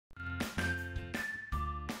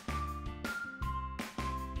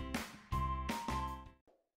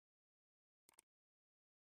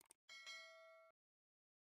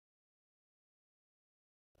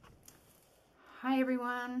Hi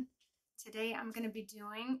everyone. Today I'm going to be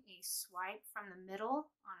doing a swipe from the middle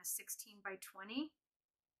on a 16 by 20.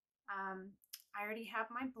 I already have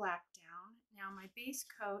my black down. Now my base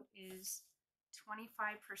coat is 25%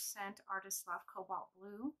 Artist Loft Cobalt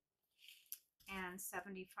Blue and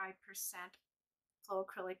 75% Flow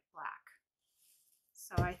Acrylic Black.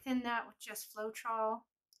 So I thinned that with just Floetrol,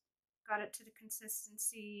 got it to the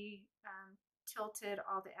consistency, tilted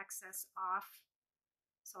all the excess off.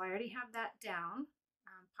 So I already have that down,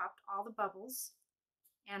 popped all the bubbles,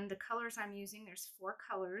 and the colors I'm using, there's 4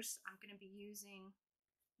 colors. I'm going to be using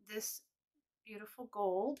this beautiful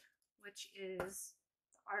gold, which is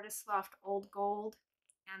the Artist Loft Old Gold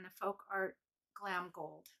and the Folk Art Glam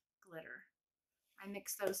Gold glitter. I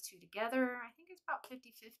mix those two together. I think it's about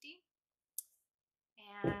 50-50.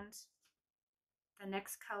 And the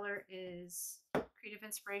next color is Creative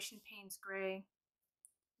Inspiration Payne's Gray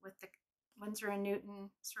with the Winsor & Newton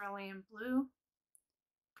Cerulean Blue,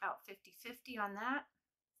 about 50-50 on that.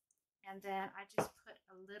 And then I just put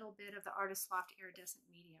a little bit of the Artist Loft Iridescent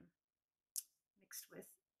Medium mixed with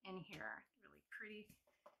in here. Really pretty.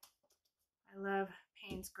 I love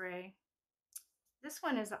Payne's Gray. This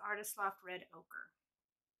one is the Artist Loft Red Ochre.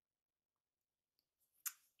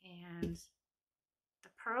 And the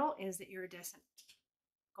pearl is the iridescent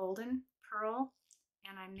golden pearl.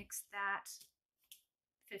 And I mixed that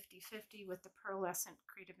 50-50 with the pearlescent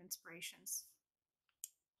Creative Inspirations.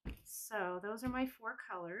 So those are my 4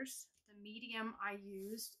 colors. The medium I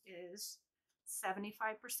used is 75%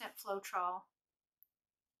 Floetrol,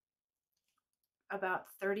 about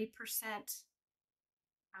 30%,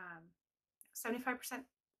 75%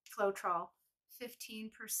 Floetrol,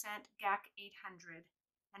 15% GAC 800,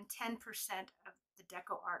 and 10% of the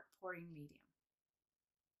Deco Art pouring medium.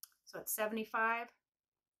 So it's 75,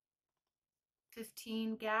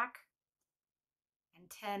 15 GAC, and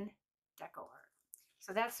 10 Deco Art.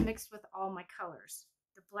 So that's mixed with all my colors.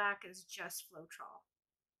 The black is just Floetrol.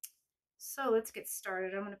 So let's get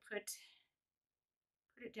started. I'm going to put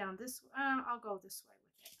it down this way. I'll go this way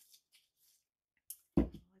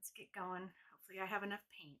with it. Let's get going. Hopefully I have enough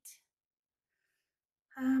paint.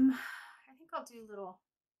 I think I'll do a little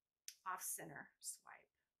off-center swipe.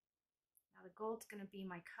 Now the gold's going to be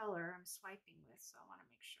my color I'm swiping with, so I want to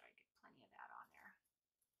make sure I get plenty of that on there.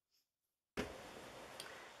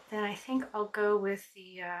 Then I think I'll go with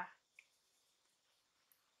the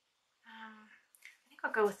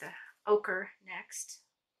ochre next.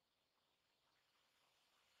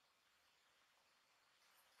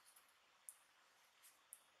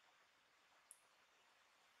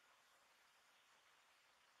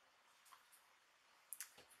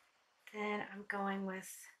 Then I'm going with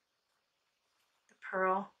the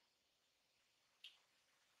pearl.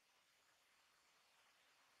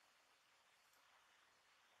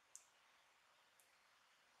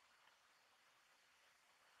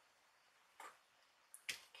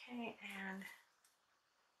 Okay, and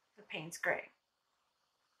the Payne's Gray.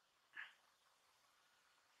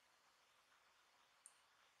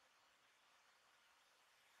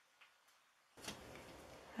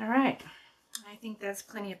 All right, I think that's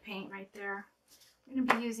plenty of paint right there. I'm going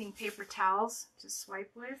to be using paper towels to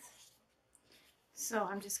swipe with. So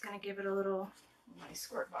I'm just going to give it a little, my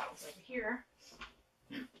squirt bottles over here.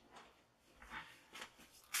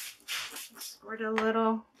 Squirt a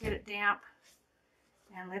little, get it damp,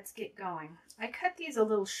 and let's get going. I cut these a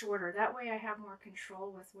little shorter, that way I have more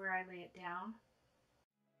control with where I lay it down.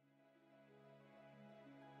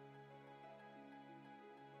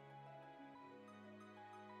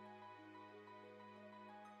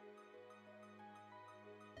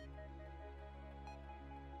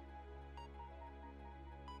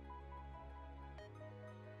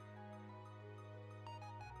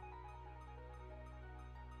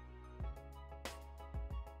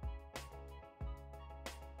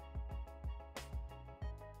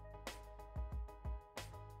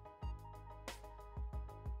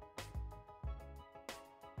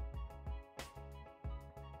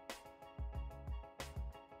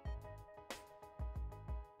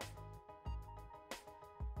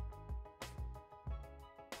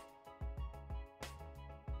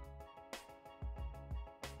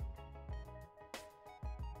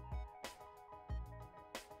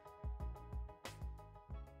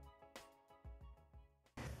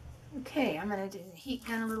 Okay, I'm going to do the heat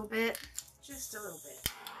gun a little bit, just a little bit.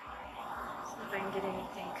 See if I can get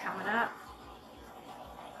anything coming up.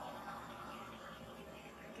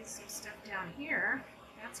 Get some stuff down here.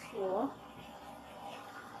 That's cool.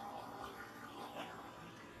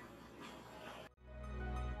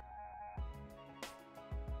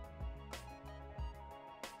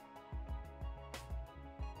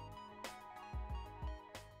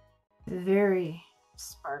 Very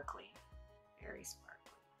sparkly, very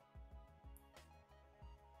sparkly.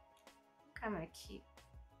 I think I'm gonna keep,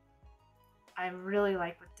 I really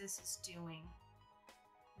like what this is doing.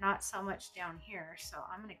 Not so much down here, so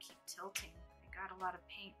I'm gonna keep tilting. I got a lot of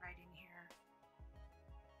paint right in here.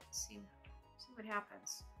 Let's see what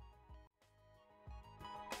happens.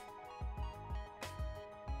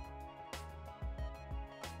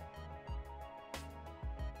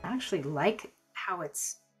 I actually like how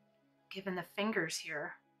it's given the fingers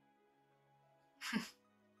here.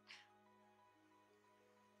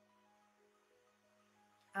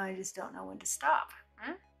 I just don't know when to stop.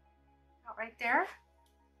 Out right there.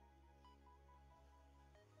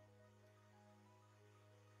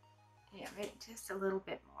 Yeah, maybe just a little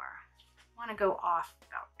bit more. I want to go off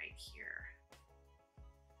about right here.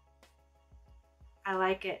 I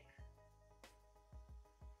like it.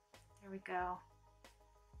 There we go.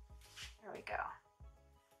 There we go.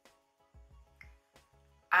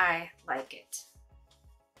 I like it.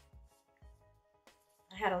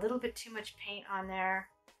 I had a little bit too much paint on there,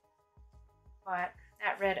 but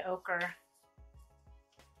that red ochre,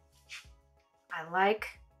 I like.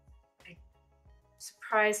 I'm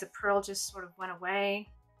surprised the pearl just sort of went away.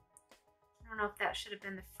 I don't know if that should have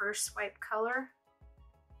been the first swipe color,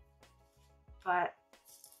 but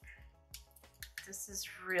this is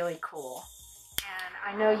really cool. And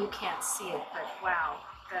I know you can't see it, but wow,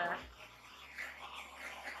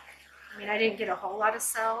 I mean, I didn't get a whole lot of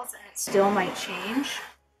cells, and it still might change.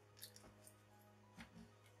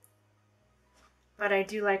 But I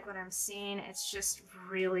do like what I'm seeing. It's just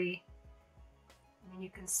really, I mean, you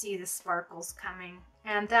can see the sparkles coming.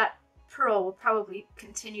 And that pearl will probably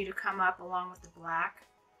continue to come up along with the black.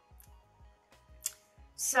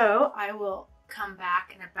 So I will come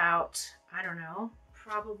back in about, I don't know,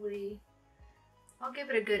 probably, I'll give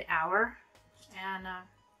it a good hour, and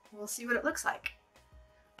we'll see what it looks like.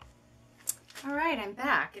 All right, I'm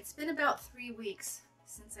back. It's been about 3 weeks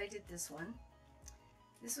since I did this one.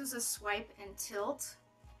 This was a swipe and tilt.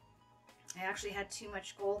 I actually had too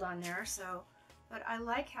much gold on there, so, but I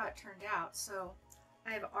like how it turned out. So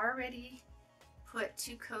I've already put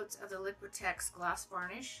 2 coats of the Liquitex gloss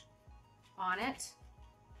varnish on it.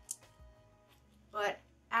 But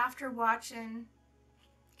after watching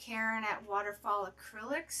Karen at Waterfall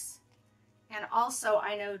Acrylics, and also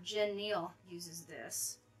I know Jen Neal uses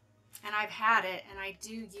this, and I've had it, and I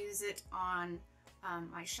do use it on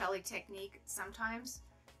my Shelly technique sometimes.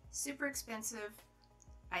 Super expensive.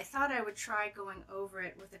 I thought I would try going over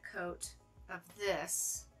it with a coat of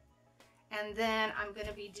this, and then I'm going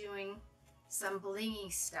to be doing some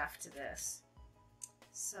blingy stuff to this.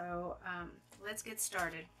 So let's get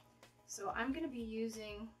started. So I'm going to be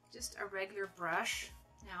using just a regular brush.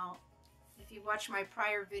 Now, if you watch my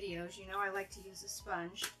prior videos, you know I like to use a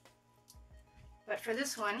sponge. But for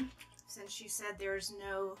this one, since you said there's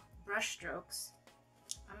no brush strokes,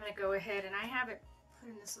 I'm going to go ahead, and I have it put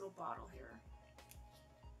in this little bottle here.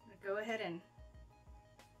 I'm going to go ahead and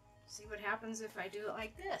see what happens if I do it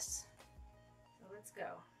like this. So let's go.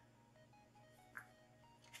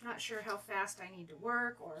 I'm not sure how fast I need to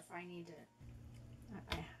work, or if I need to,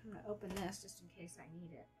 I'm going to open this just in case I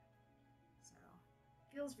need it. So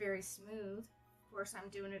it feels very smooth. Of course, I'm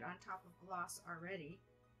doing it on top of gloss already.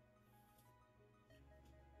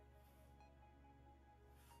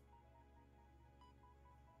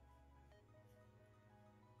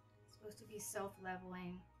 It's supposed to be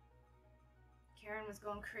self-leveling. Karen was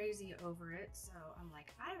going crazy over it, so I'm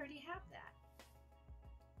like, I already have that.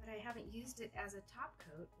 But I haven't used it as a top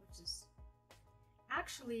coat, which is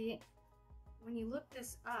actually, when you look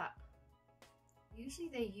this up, usually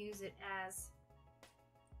they use it as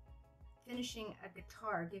finishing a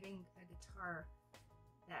guitar, giving a guitar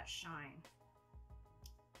that shine.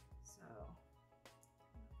 So,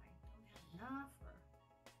 I don't know if I don't have enough, or...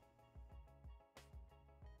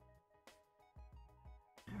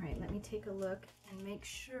 All right, let me take a look and make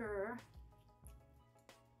sure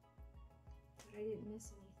that I didn't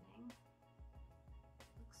miss anything.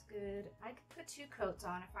 Looks good. I could put 2 coats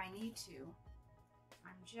on if I need to.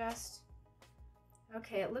 I'm just,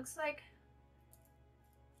 okay, it looks like,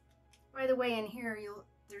 by the way, in here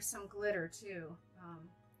there's some glitter too.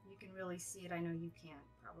 You can really see it. I know you can't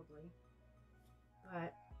probably,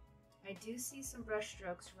 but I do see some brush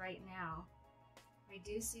strokes right now. I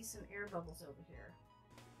do see some air bubbles over here.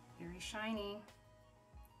 Very shiny.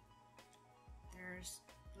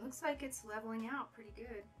 It looks like it's leveling out pretty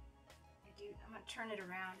good. I'm gonna turn it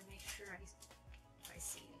around to make sure I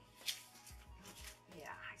see. Yeah,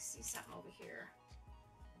 I see something over here.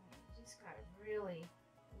 You just gotta really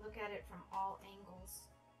look at it from all angles,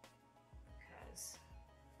 because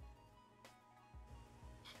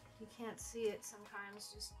You can't see it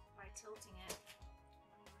sometimes just by tilting it.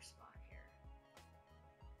 One more spot here.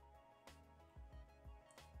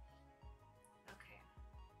 Okay.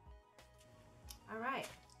 All right.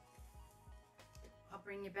 I'll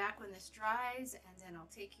bring you back when this dries, and then I'll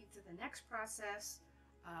take you through the next process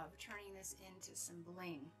of turning this into some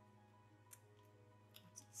bling.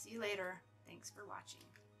 See you later. Thanks for watching.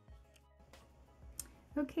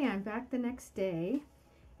 Okay, I'm back the next day,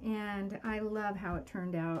 and I love how it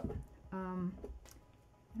turned out.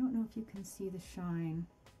 I don't know if you can see the shine,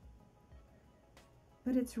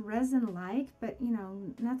 but it's resin-like, but you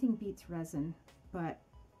know, nothing beats resin, but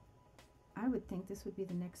I would think this would be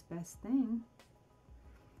the next best thing.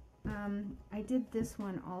 I did this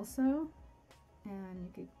one also, and you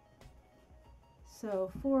could,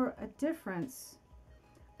 so for a difference,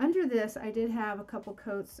 under this I did have a couple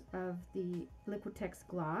coats of the Liquitex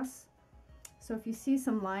gloss. So if you see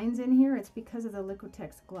some lines in here, it's because of the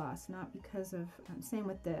Liquitex gloss, not because of, same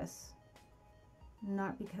with this,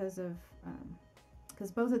 not because of,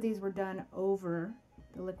 because both of these were done over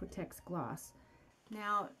the Liquitex gloss.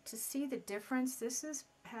 Now, to see the difference, this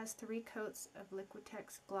has 3 coats of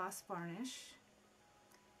Liquitex gloss varnish,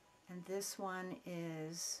 and this one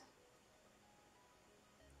is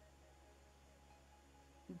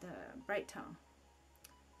the Brite Tone.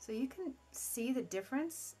 So you can see the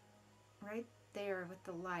difference right there with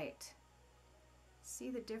the light. See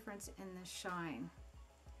the difference in the shine.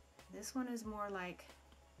 This one is more like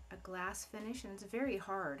a glass finish, and it's very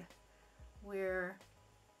hard, where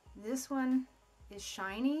this one is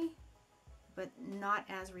shiny but not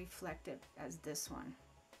as reflective as this one.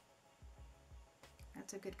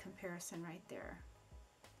 That's a good comparison right there.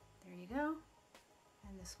 There you go.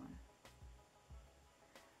 And this one.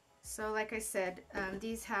 So like I said,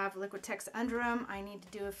 these have Liquitex under them. I need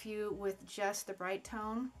to do a few with just the Brite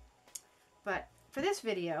Tone. But for this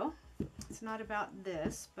video, it's not about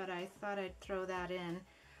this, but I thought I'd throw that in.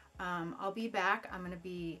 I'll be back. I'm going to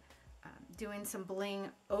be doing some bling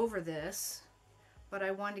over this, but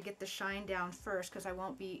I wanted to get the shine down first because I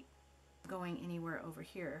won't be going anywhere over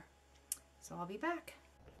here. So I'll be back.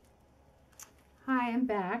 Hi, I'm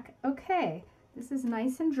back. Okay, this is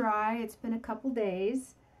nice and dry. It's been a couple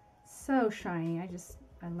days. So shiny.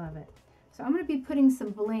 I love it. So I'm going to be putting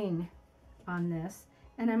some bling on this,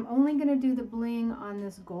 and I'm only going to do the bling on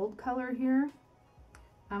this gold color here.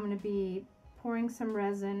 I'm going to be pouring some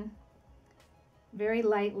resin very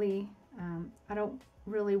lightly. I don't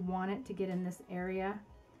really want it to get in this area,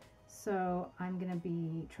 so I'm going to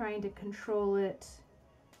be trying to control it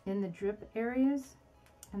in the drip areas,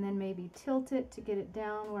 and then maybe tilt it to get it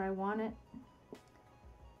down where I want it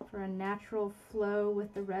for a natural flow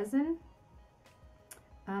with the resin.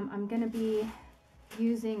 I'm going to be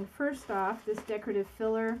using, first off, this decorative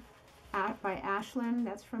filler by Ashland.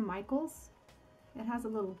 That's from Michaels. It has a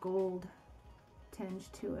little gold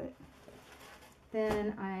tinge to it.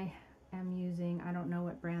 Then I am using, I don't know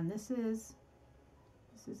what brand this is.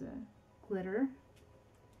 This is a glitter.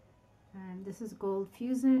 And this is Gold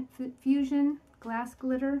Fusion Glass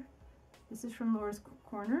Glitter. This is from Laura's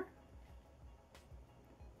Corner.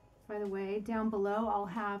 By the way, down below I'll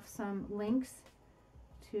have some links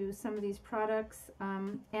to some of these products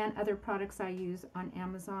and other products I use on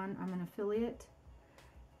Amazon. I'm an affiliate.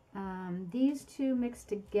 These two mixed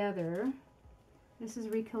together. This is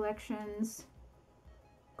Recollections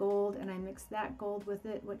gold, and I mixed that gold with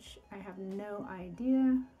it, which I have no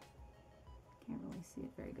idea. Can't really see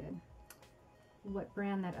it very good. What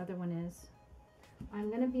brand that other one is. I'm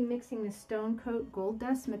going to be mixing the Stone Coat Gold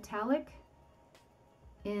Dust Metallic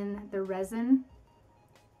in the resin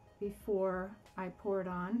before I pour it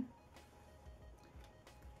on.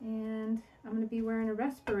 And I'm going to be wearing a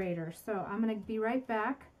respirator, so I'm going to be right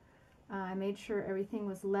back. I made sure everything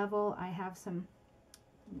was level. I have some,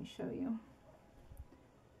 let me show you.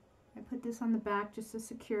 I put this on the back just to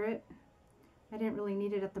secure it. I didn't really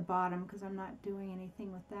need it at the bottom because I'm not doing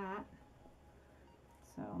anything with that.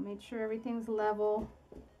 So made sure everything's level.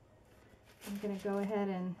 I'm going to go ahead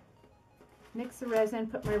and mix the resin,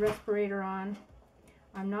 put my respirator on.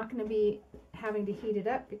 I'm not going to be having to heat it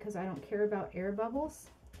up because I don't care about air bubbles.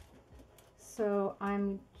 So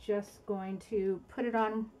I'm just going to put it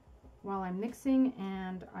on while I'm mixing,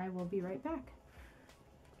 and I will be right back.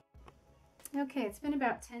 Okay, it's been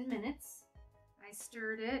about 10 minutes. I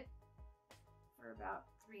stirred it for about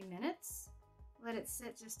 3 minutes. Let it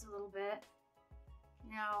sit just a little bit.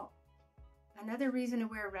 Now, another reason to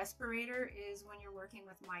wear a respirator is when you're working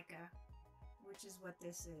with mica, which is what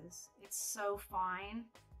this is. It's so fine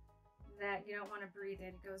that you don't want to breathe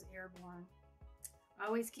it. It goes airborne. I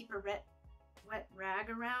always keep a wet rag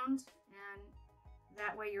around, and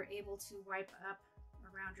that way you're able to wipe up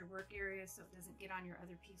around your work area so it doesn't get on your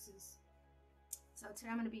other pieces. So today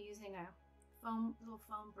I'm going to be using a little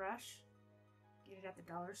foam brush. Get it at the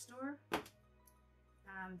dollar store.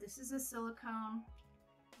 This is a silicone.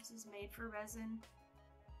 This is made for resin.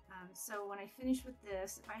 So when I finish with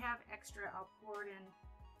this, if I have extra, I'll pour it in.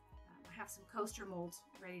 I have some coaster molds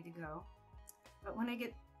ready to go. But when I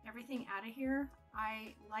get everything out of here,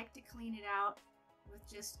 I like to clean it out with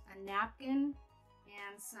just a napkin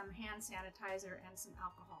and some hand sanitizer and some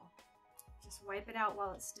alcohol. Just wipe it out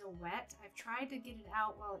while it's still wet. I've tried to get it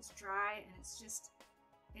out while it's dry, and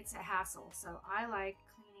it's a hassle. So I like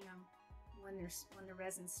cleaning them when the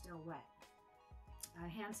resin's still wet.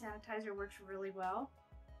 Hand sanitizer works really well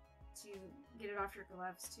to get it off your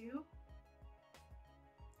gloves too.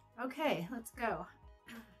 Okay, let's go.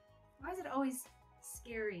 Why is it always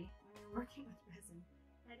scary when you're working with resin?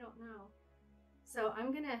 I don't know. So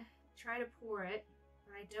I'm gonna try to pour it,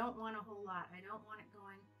 but I don't want a whole lot. I don't want it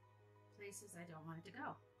going places I don't want it to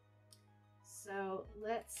go. So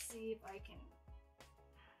let's see if I can.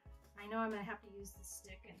 I know I'm gonna have to use the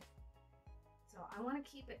stick, and so I want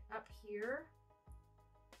to keep it up here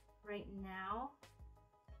right now,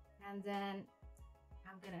 and then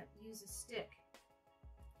I'm gonna use a stick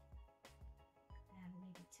and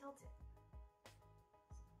maybe tilt it.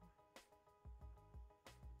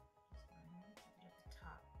 So just going to keep it at the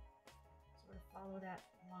top. Sort of follow that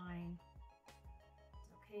line.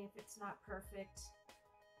 It's okay if it's not perfect.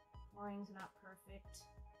 Pouring's not perfect.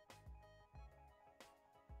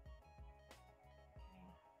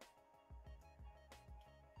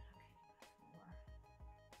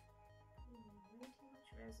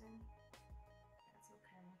 Resin. That's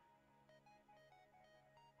okay.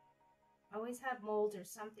 Always have molds or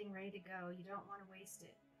something ready to go. You don't want to waste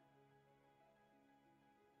it.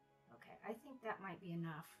 Okay, I think that might be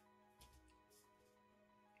enough.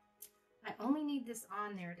 I only need this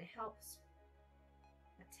on there to help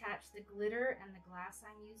attach the glitter and the glass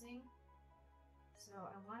I'm using. So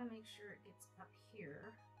I want to make sure it gets up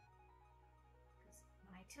here, because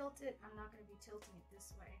when I tilt it, I'm not going to be tilting it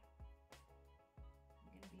this way.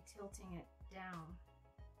 Be tilting it down,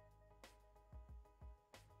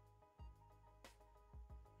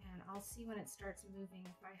 and I'll see when it starts moving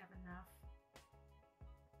if I have enough.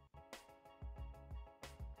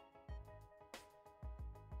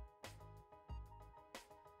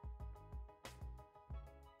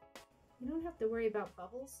 You don't have to worry about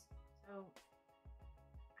bubbles. So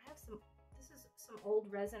I have this is some old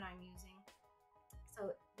resin I'm using.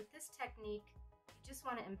 So with this technique, you just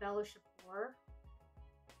want to embellish a pour.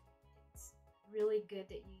 Really good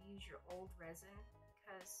that you use your old resin,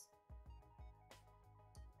 because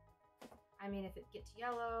I mean, if it gets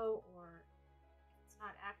yellow or if it's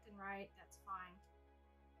not acting right, that's fine.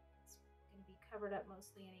 It's going to be covered up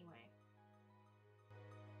mostly anyway.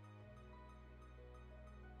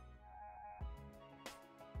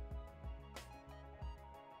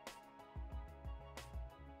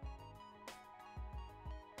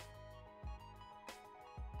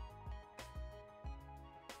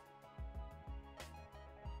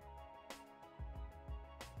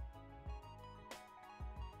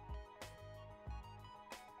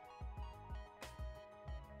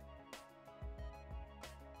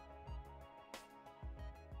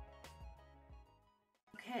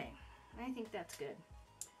 Okay, I think that's good.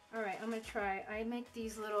 All right, I'm gonna try. I make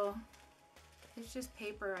these little, it's just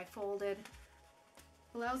paper I folded.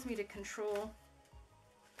 Allows me to control.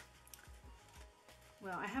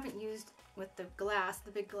 Well, I haven't used with the glass,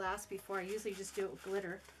 the big glass before. I usually just do it with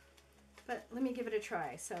glitter. But let me give it a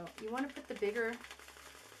try. So you want to put the bigger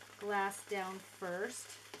glass down first.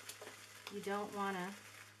 You don't want to,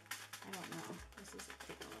 I don't know, this is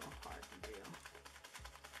getting a little hard to do.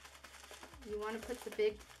 You want to put the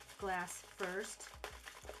big glass first,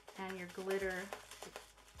 and your glitter,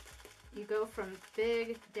 you go from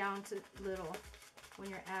big down to little when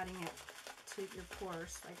you're adding it to your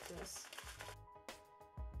pours like this.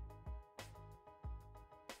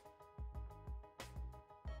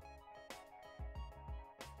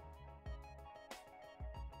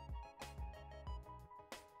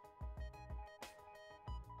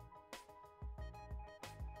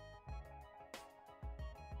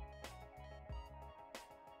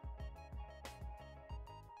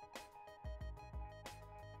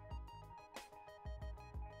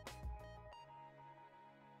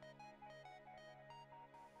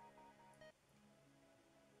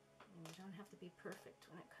 You don't have to be perfect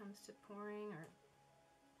when it comes to pouring or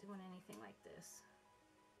doing anything like this.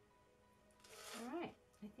 All right,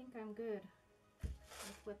 I think I'm good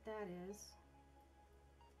with what that is.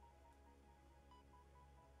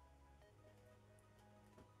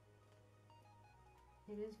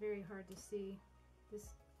 It is very hard to see. This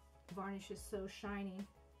varnish is so shiny.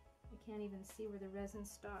 I can't even see where the resin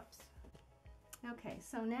stops. Okay,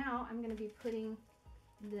 so now I'm going to be putting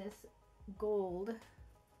this gold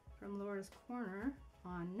from Laura's Corner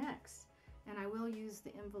on next. And I will use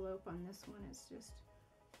the envelope on this one. It's just,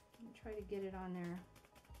 I'm going to try to get it on there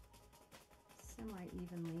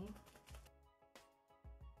semi-evenly.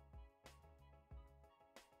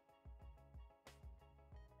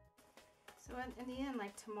 So in the end,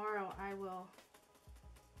 like tomorrow, I will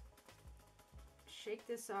shake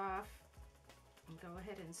this off and go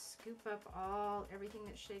ahead and scoop up everything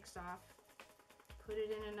that shakes off, put it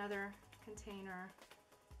in another container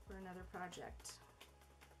for another project.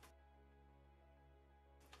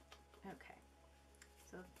 Okay,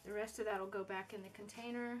 so the rest of that will go back in the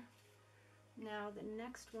container. Now the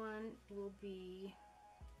next one will be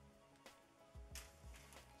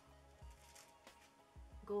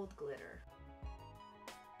gold glitter.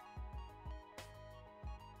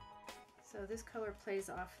 So this color plays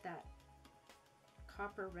off that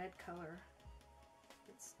copper red color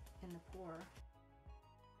that's in the pour.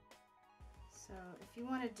 So if you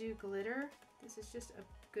want to do glitter, this is just a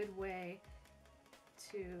good way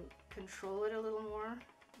to control it a little more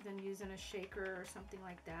than using a shaker or something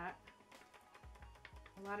like that.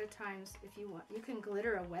 A lot of times if you want, you can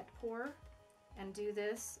glitter a wet pour and do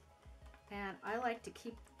this, and I like to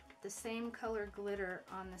keep the same color glitter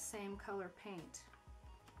on the same color paint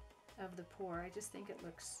of the pour. I just think it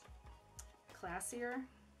looks classier.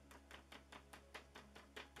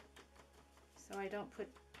 So I don't put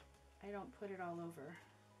it all over.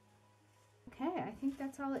 Okay, I think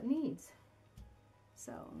that's all it needs.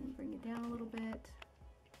 So let me bring it down a little bit. I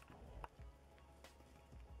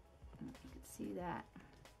don't know if you can see that.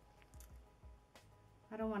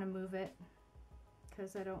 I don't want to move it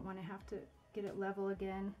because I don't want to have to get it level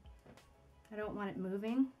again. I don't want it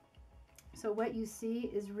moving. So what you see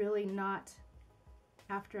is really not,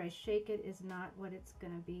 after I shake it, is not what it's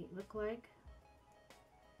going to look like.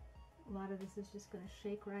 A lot of this is just going to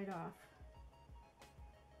shake right off.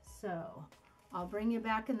 So I'll bring you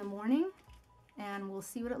back in the morning and we'll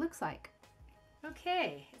see what it looks like.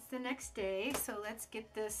 Okay, it's the next day, so let's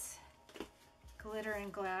get this glitter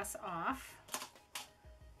and glass off.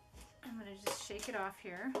 I'm going to just shake it off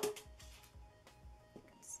here. You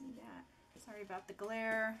can see that. Sorry about the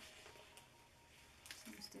glare.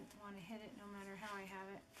 I just didn't want to hit it no matter how I have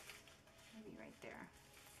it. Maybe right there.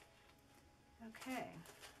 Okay.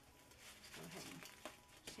 Go ahead and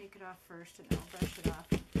shake it off first and then I'll brush it off.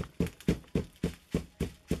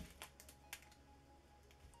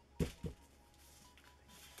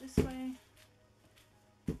 This way.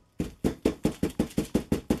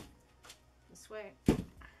 This way.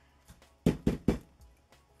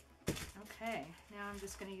 Okay, now I'm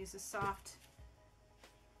just going to use a soft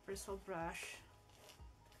bristle brush.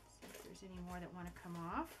 See if there's any more that want to come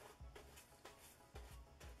off.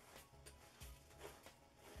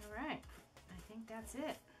 All right, I think that's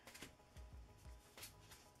it.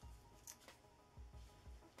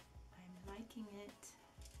 I'm liking it.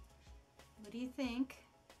 What do you think?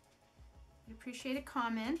 I appreciate a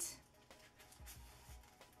comment.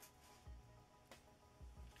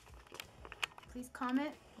 Please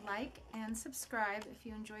comment, like, and subscribe if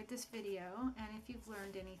you enjoyed this video and if you've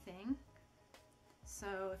learned anything.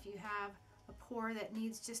 So if you have a pour that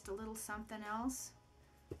needs just a little something else,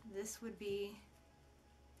 this would be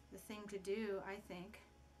the thing to do, I think.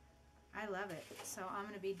 I love it. So I'm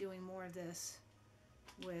going to be doing more of this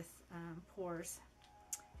with pours.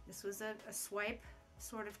 This was a swipe,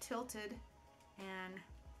 sort of tilted, and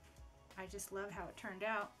I just love how it turned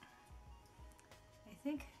out. I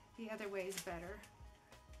think the other way is better,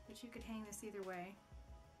 but you could hang this either way.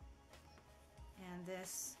 And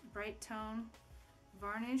this Brite Tone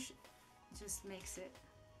varnish just makes it.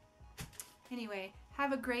 Anyway,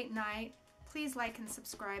 have a great night. Please like and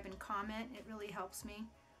subscribe and comment. It really helps me.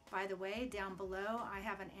 By the way, down below I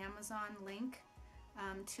have an Amazon link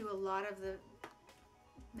to a lot of the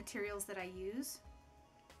materials that I use,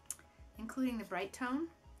 including the Brite Tone.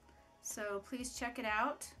 So please check it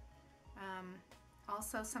out.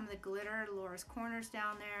 Also some of the glitter, Laura's Corner's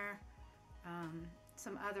down there,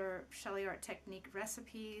 some other Shelly Art Technique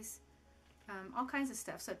recipes, all kinds of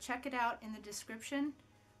stuff. So check it out in the description.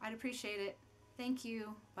 I'd appreciate it. Thank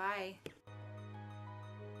you. Bye.